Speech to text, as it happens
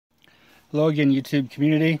Hello again, YouTube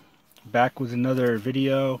community. Back with another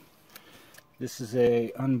video. This is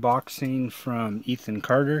a unboxing from Ethan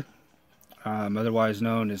Carter, otherwise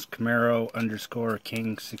known as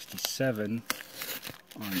Camaro_King67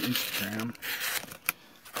 on Instagram.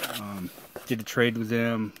 Did a trade with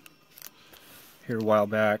him here a while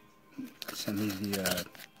back. Sent me the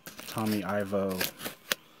Tommy Ivo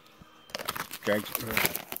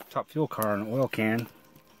top fuel car on an oil can,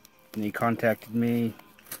 and he contacted me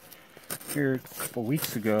here a couple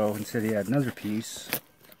weeks ago and said he had another piece.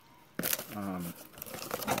 I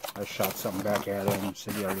shot something back at him,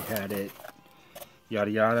 said he already had it, yada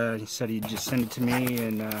yada. He said he'd just send it to me,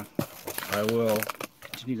 and I will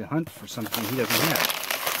continue to hunt for something he doesn't have.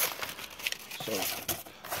 So,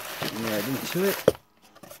 getting right into it.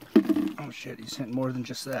 Oh shit, he sent more than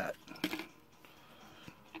just that.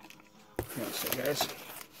 Hang on a sec, guys.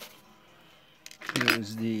 Here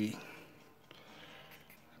is the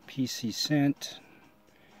PC sent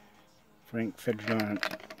Frank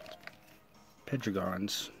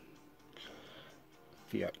Pedregon's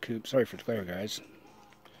Fiat Coupe. Sorry for the glare, guys.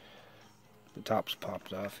 The top's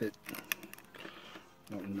popped off it.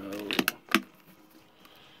 Don't know.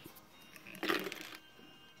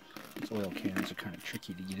 These oil cans are kind of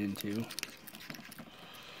tricky to get into.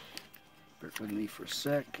 Bear with me for a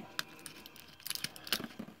sec.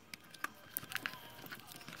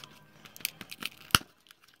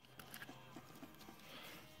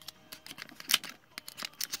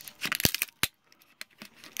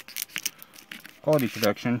 Quality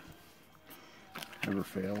production never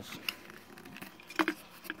fails.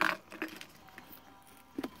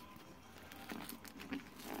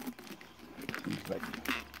 Seems like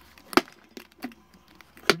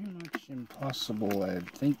pretty much impossible, I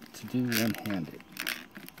think, to do one-handed.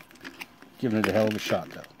 Giving it a hell of a shot,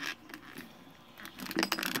 though.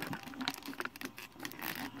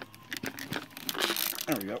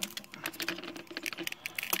 There we go.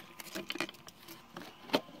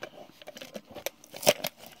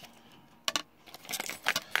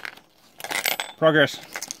 Progress.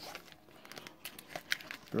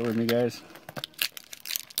 Bear with me, guys.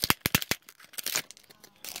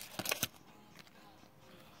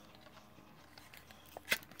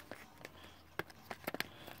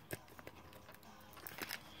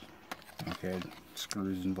 Okay,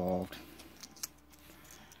 screws involved.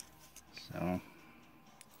 So,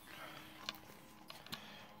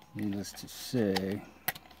 needless to say,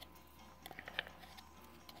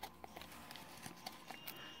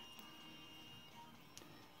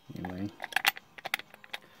 anyway,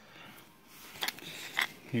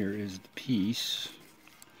 here is the piece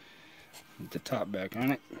with the top back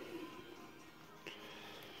on it.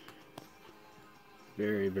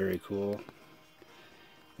 Very, very cool.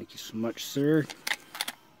 Thank you so much, sir.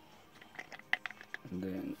 And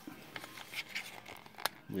then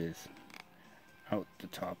without the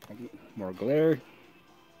top, more glare.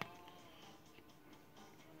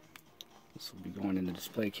 This will be going in the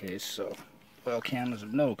display case, so oil can is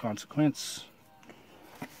of no consequence.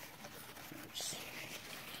 There's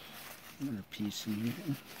another piece in here.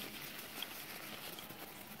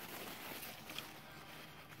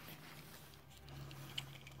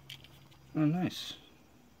 Oh, nice.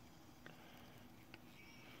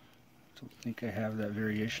 Don't think I have that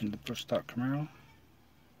variation of the Pro Stock Camaro.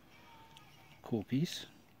 Cool piece.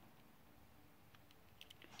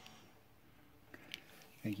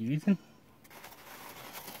 Thank you, Ethan.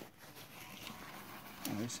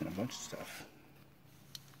 Oh, they sent a bunch of stuff.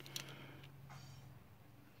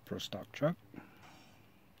 Pro Stock truck.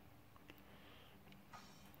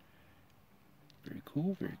 Very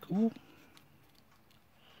cool, very cool.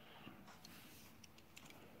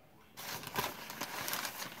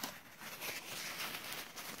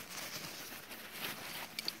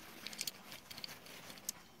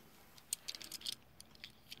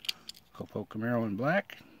 Copo Camaro in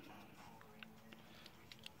black.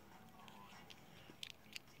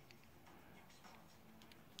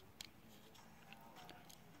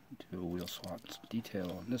 Do a wheel swap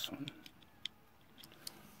detail on this one.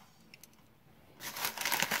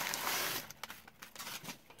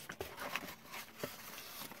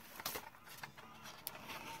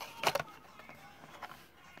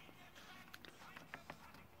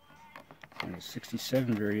 And a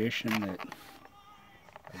 67 variation that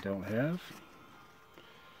I don't have.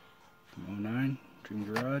 From 09, Dream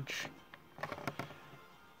Garage.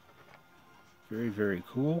 Very, very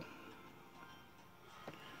cool.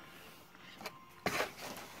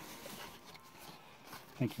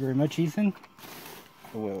 Thank you very much, Ethan.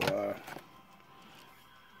 I will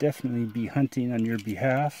definitely be hunting on your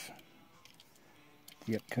behalf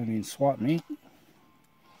the upcoming swap meet.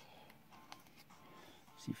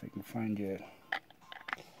 See if I can find you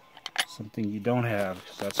something you don't have,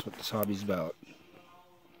 because that's what this hobby's about.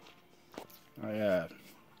 I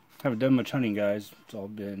haven't done much hunting, guys. It's all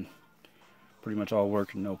been pretty much all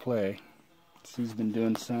work and no play. Steve's been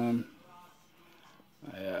doing some.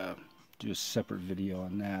 I do a separate video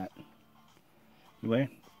on that. Anyway,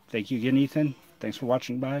 thank you again, Ethan. Thanks for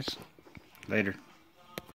watching, guys. Later.